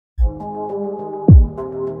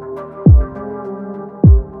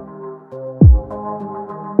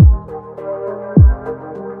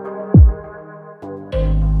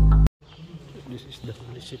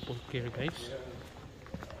Sepulcher, guys.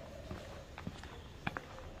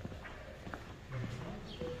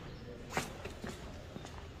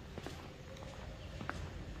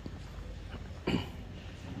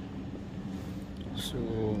 So,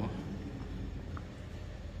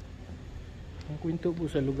 ang kwento po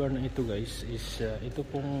sa lugar na ito, guys, is ito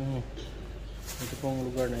pong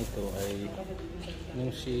lugar na ito ay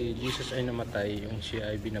nung si Jesus ay namatay, yung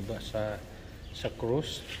siya ay binaba sa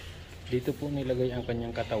cross. Dito po nilagay ang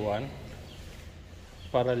kanyang katawan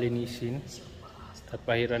para linisin at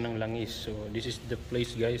pahiran ng langis. So this is the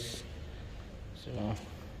place, guys. So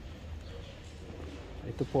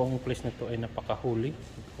ito po ang place na to ay napaka-holy,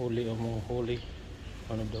 among holy,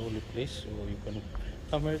 one of the holy place. So you can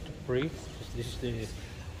come here to pray. This is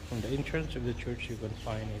from the entrance of the church. You can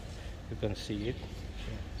find it, you can see it.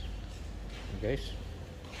 So, guys,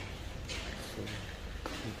 so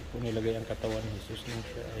dito po nilagay ang katawan ni Jesus nung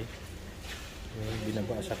siya ay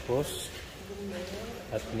binaba sa cross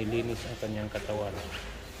at nilinis ang kanyang katawan.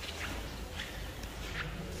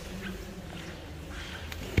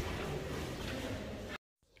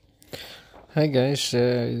 Hi guys,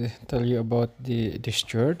 tell you about this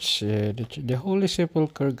church. The Holy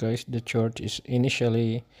Sepulcher, guys. The church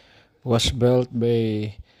was built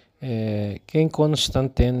by King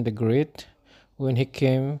Constantine the Great when he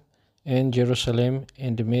came in Jerusalem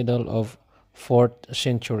in the middle of 4th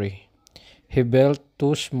century. He built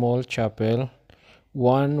two small chapels,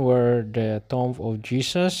 one where the tomb of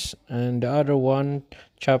Jesus, and the other one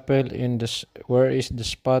chapel where is the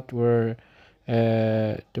spot where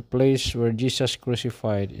the place where Jesus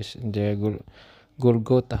crucified is in the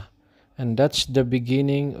Golgotha, and that's the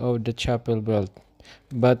beginning of the chapel built.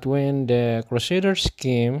 But when the Crusaders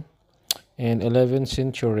came in 11th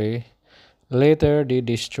century, later they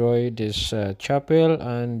destroyed this chapel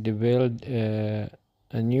and they built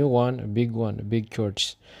a new one, a big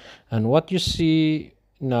church. And what you see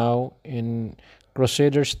now in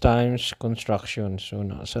Crusaders times construction. So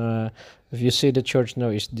if you see the church now,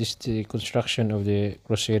 is this the construction of the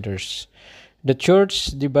Crusaders? The church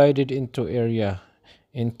divided into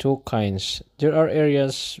in two kinds. There are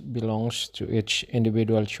areas belongs to each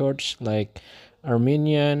individual church, like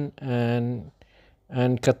Armenian and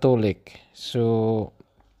Catholic. So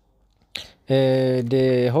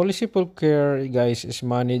the Holy Sepulcher, guys, is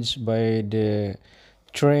managed by the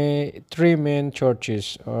three main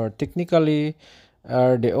churches, or technically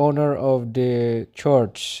are the owner of the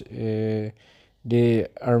church, the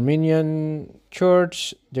Armenian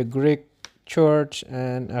church, the Greek church,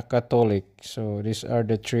 and a Catholic. So these are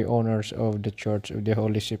the three owners of the church of the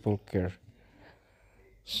Holy Sepulcher.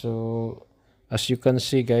 So as you can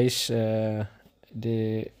see, guys,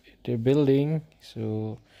 the building.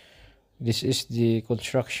 So this is the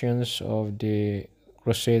constructions of the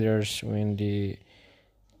Crusaders when they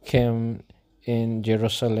came in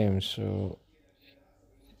Jerusalem. So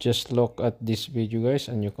just look at this video, guys,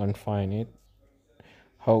 and you can find it,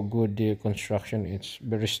 how good the construction is.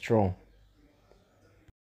 Very strong.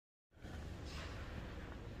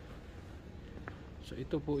 So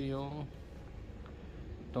ito po yung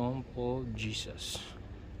tomb of Jesus.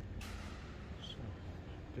 So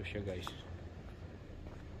ito siya, guys.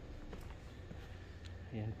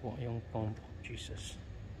 Yan po yung tomb of Jesus.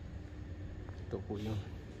 Ito po yung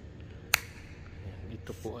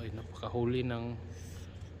ito po ay napakahuli ng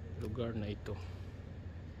lugar na ito.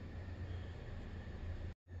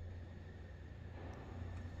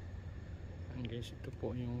 And guys, ito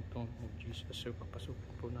po yung tomb of Jesus. So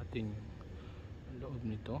papasukin po natin yung loob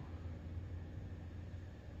nito.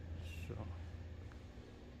 So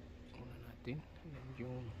muna natin.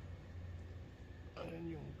 Ayan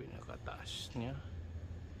yung pinakataas niya.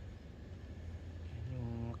 Ayan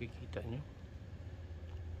yung makikita nyo.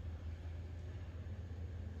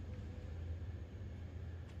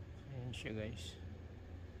 Ayan siya, guys.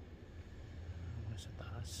 Nasa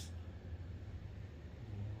taas.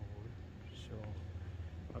 So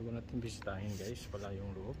bago natin bisitahin, guys, pala yung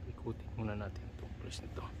loob, ikutin muna natin itong place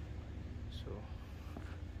nito. So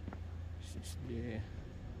this is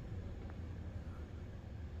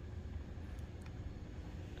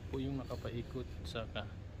ito po yung nakapaikot sa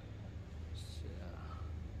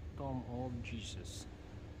tomb of Jesus.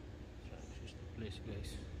 So this is the place,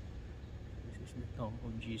 guys. This is the tomb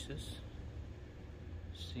of Jesus.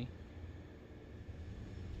 See,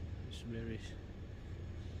 it's very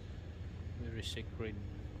sacred.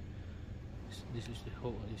 This is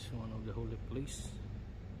one of the holy place.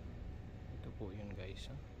 Ito po yun,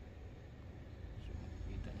 guys. So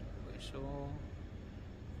kita nyo, guys. So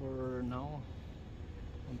for now,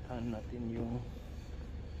 puntahan natin yung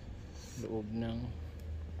loob ng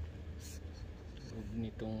loob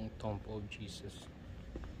nitong Tomb of Jesus.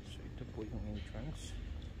 So ito po yung entrance.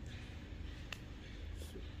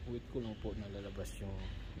 So wait ko lang po na lalabas yung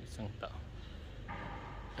isang tao.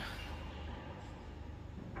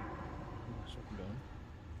 Masok doon.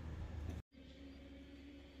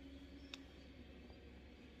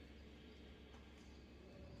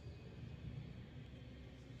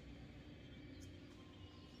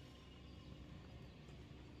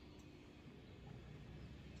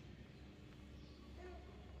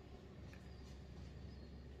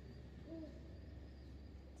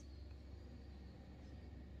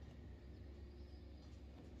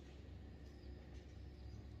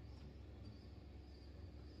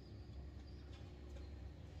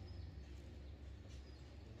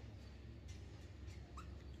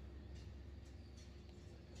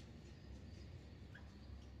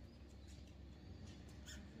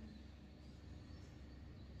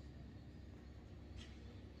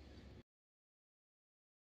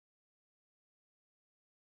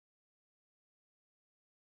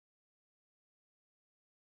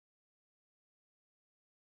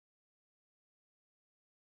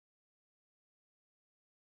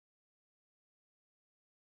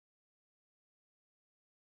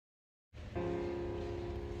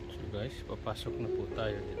 So guys, papasok na po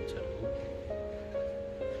tayo dito sa loob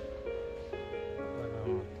para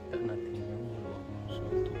makita natin yung loob. So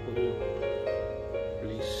ito po yung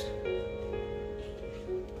place.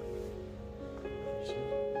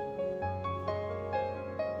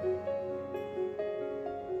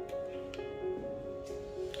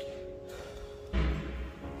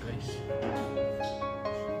 Guys,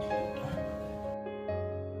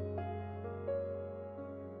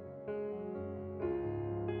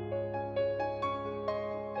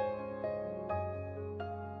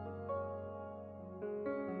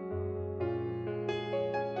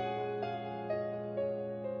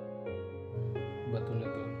 bato na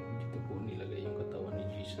to, dito po nilagay yung katawan ni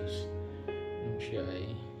Jesus nung siya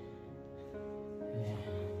ay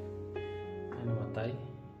namatay.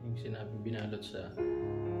 Yung sinabi, binalot sa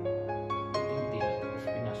tila, tapos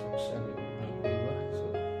pinasok sa loob ng kuwa.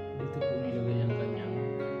 So dito po nilagay ang kanyang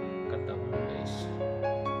katawan, guys.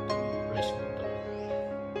 Place na to.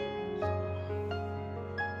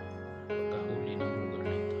 Pagkahuli ng lugar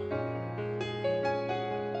na ito.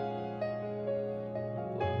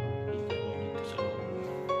 Kita nyo dito sa loob.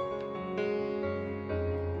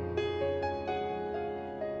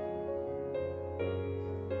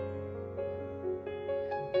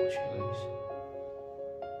 Po siya, guys.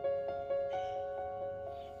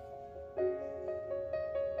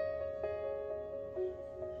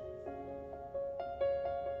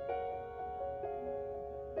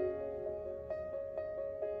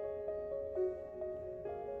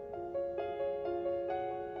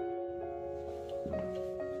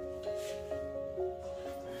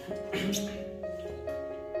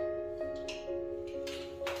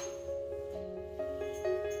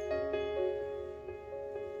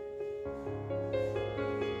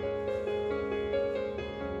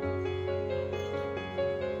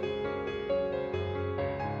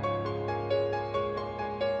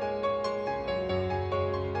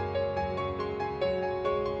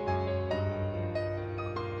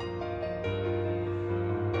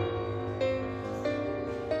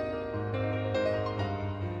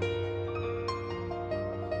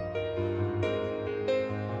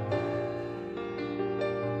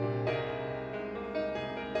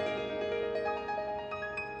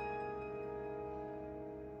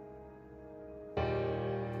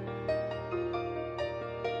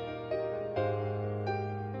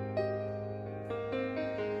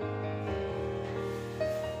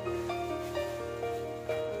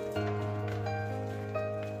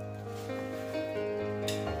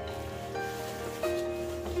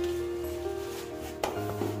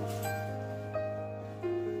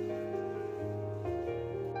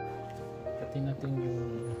 Tingnan natin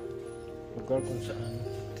yung lugar kung saan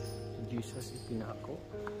si Jesus ipinako.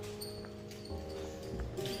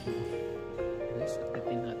 Guys,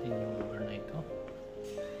 tingnan natin yung lugar na ito.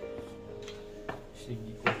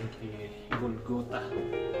 Sige ko ito Golgotha.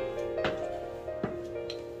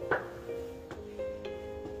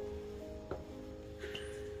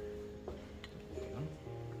 So,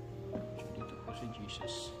 dito po si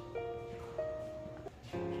Jesus.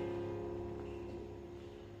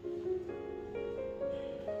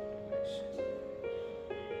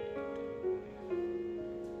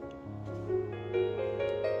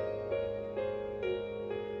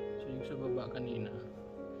 Sa baba kanina,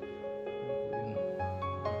 ano po yun?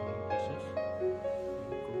 Jesus,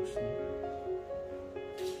 yung cross niya.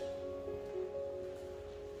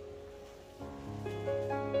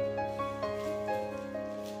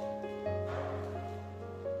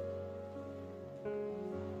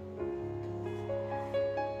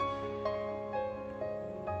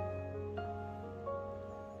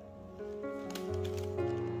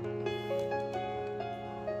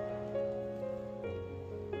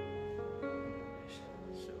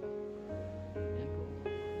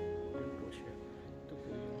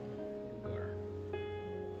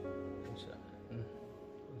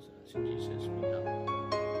 si Jesus pinako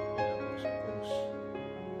sa cross.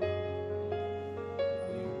 Ito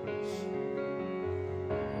po yung cross.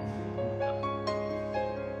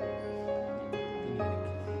 Dito po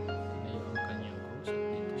pinirik na yung kanyang cross at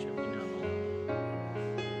dito siya pinako.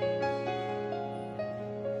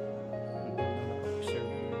 Hindi na nakapreserve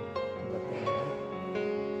yung bato na yan.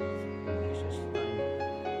 Jesus time.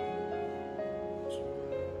 So,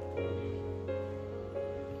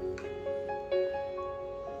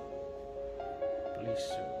 please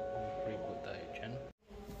pray po tayo dyan.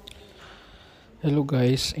 Hello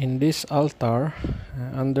guys, in this altar,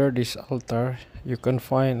 under this altar, you can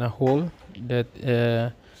find a hole that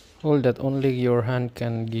only your hand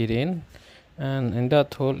can get in, and in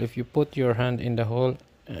that hole, if you put your hand in the hole,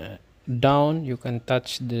 down, you can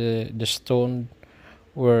touch the stone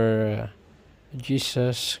where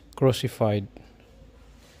Jesus crucified.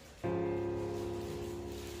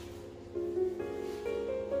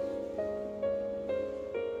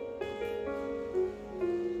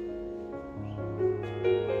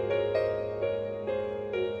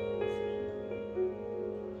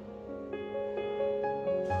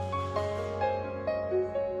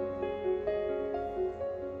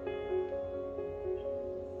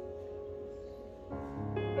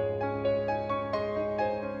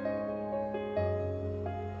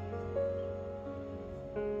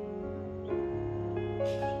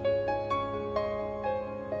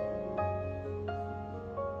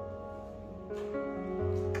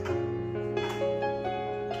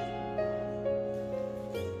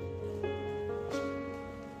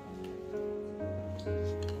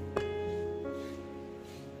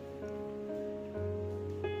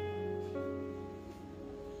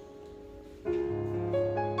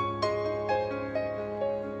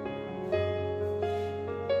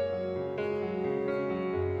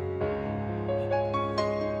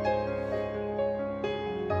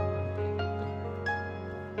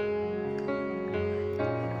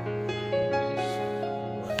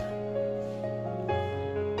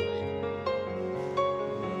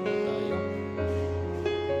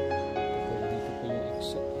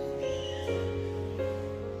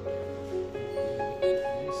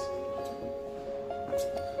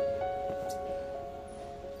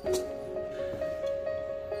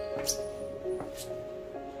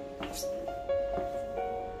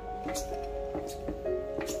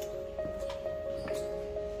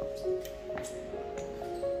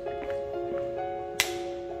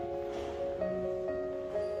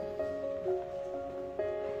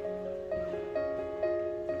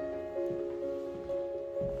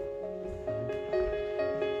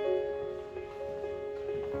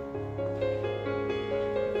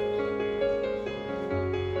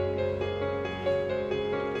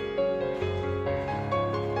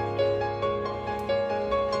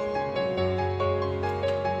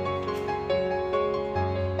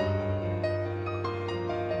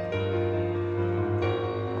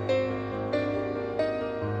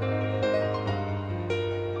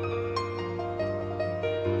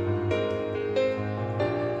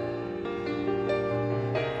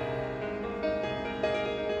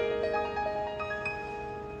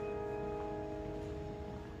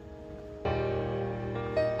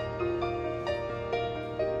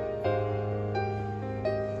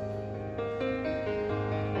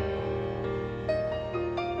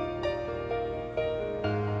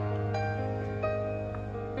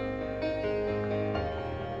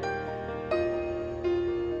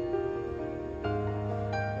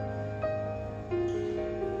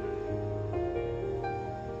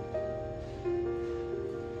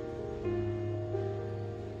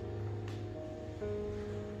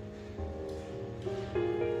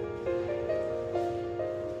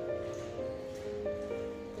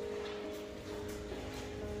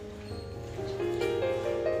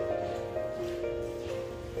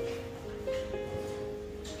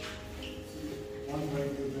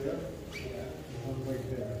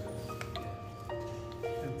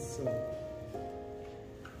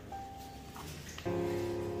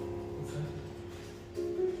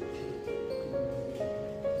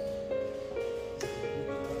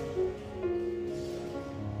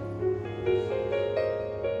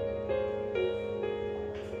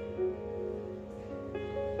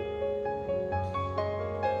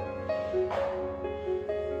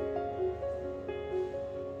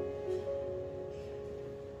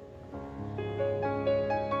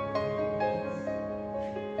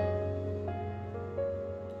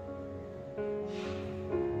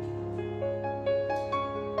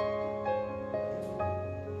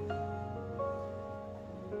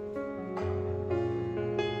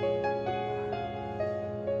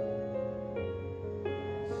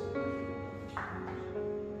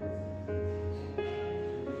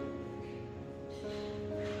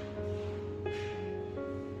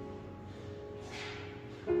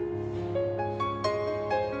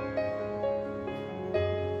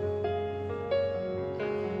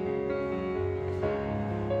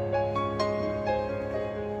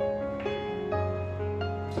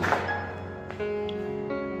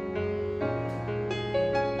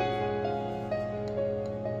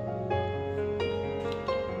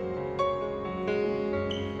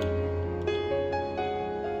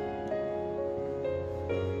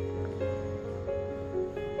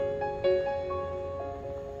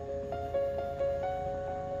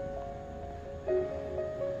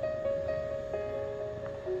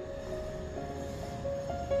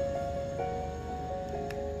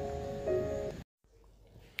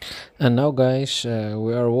 And now, guys,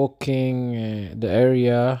 we are walking the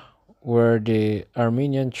area where the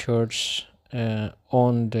Armenian Church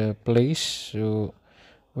owned the place. So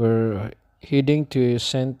we're heading to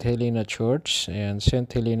Saint Helena Church, and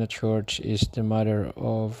Saint Helena Church is the mother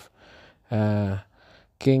of uh,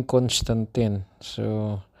 King Constantine.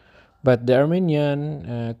 So, but the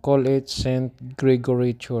Armenian call it Saint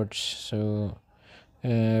Gregory Church. So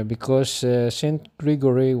because Saint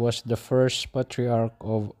Gregory was the first patriarch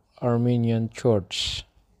of Armenian Church.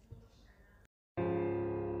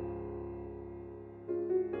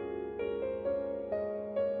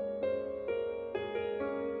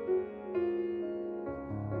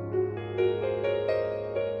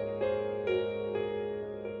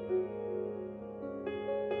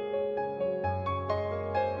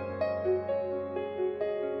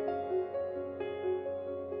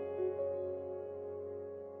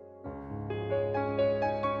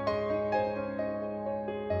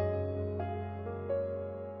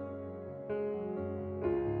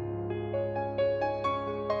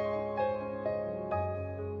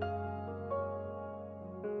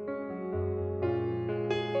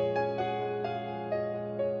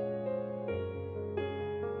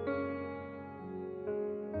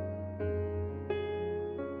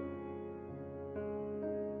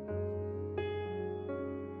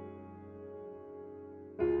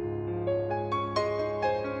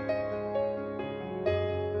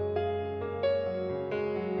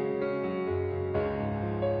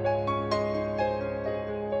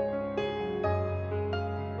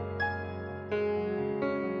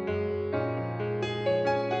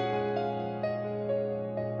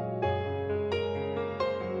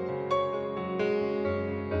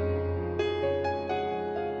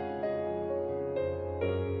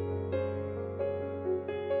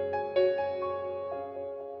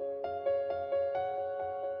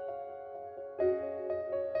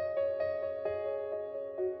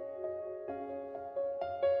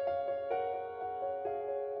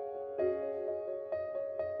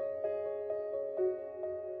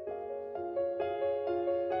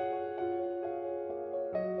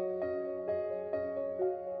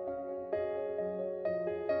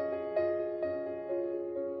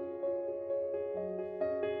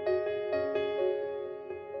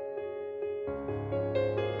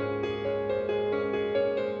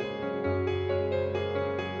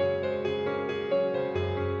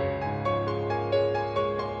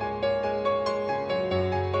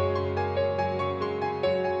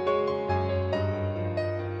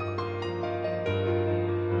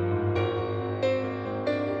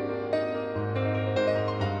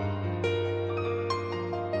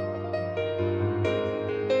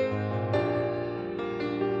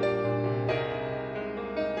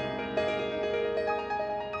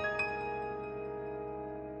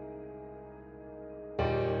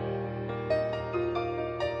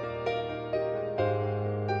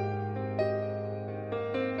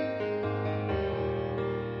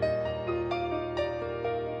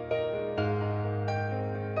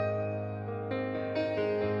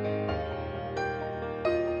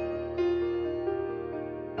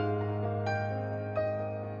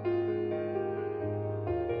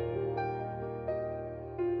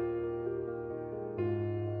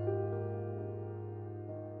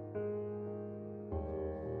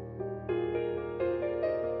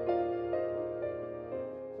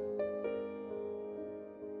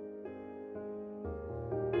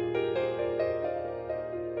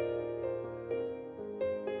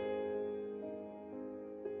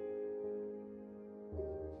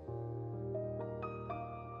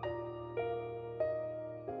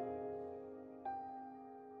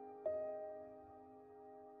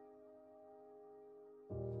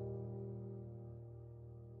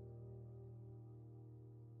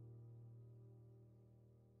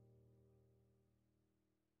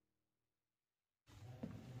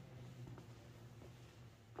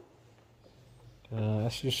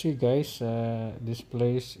 As you see, guys, this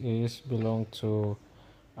place is belong to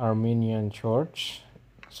Armenian Church.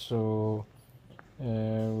 So we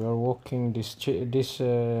are walking this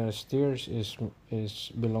stairs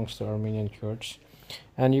is belongs to Armenian Church,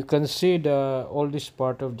 and you can see the all this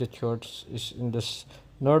part of the church is in the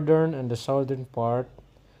northern and the southern part.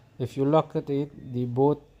 If you look at it, the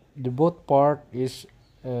both part is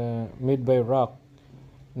made by rock,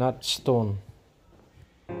 not stone.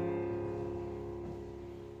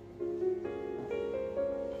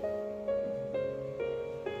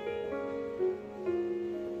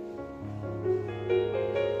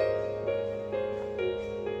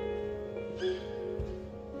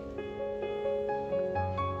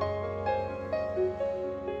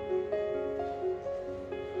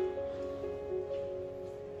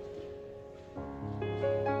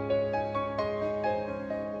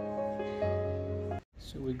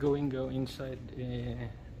 go inside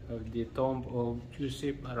of the tomb of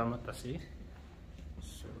Joseph Aramatase.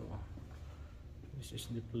 So this is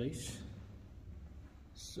the place.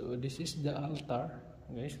 So this is the altar,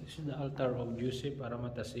 guys. This is the altar of Joseph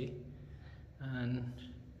Aramatase, and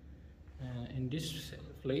in this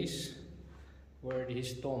place where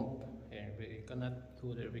his tomb, we cannot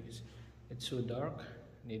go there because it's so dark.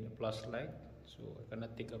 Need a flashlight, so I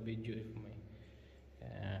cannot take a video if my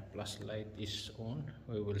flashlight is on.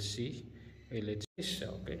 We will see. Let's see.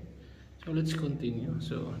 Okay, so let's continue.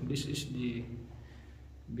 So this is the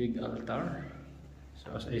big altar.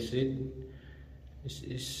 So as I said, this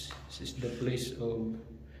is the place of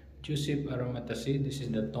Joseph Aramatase. This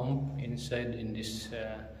is the tomb inside in this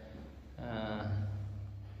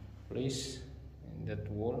place, in that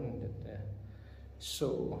wall.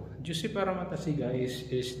 So Joseph Aramatase, guys,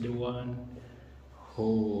 is the one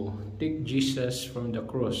who took Jesus from the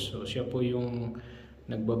cross. So siya po yung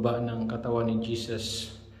nagbaba ng katawan ni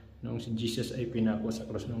Jesus nung si Jesus ay pinako sa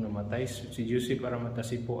cross nung namatay. So, si Joseph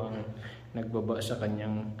Aramatase po ang nagbaba sa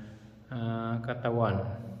kanyang katawan.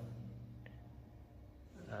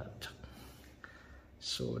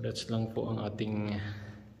 So that's lang po ang ating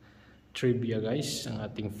trivia, guys, ang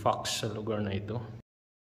ating facts sa lugar na ito.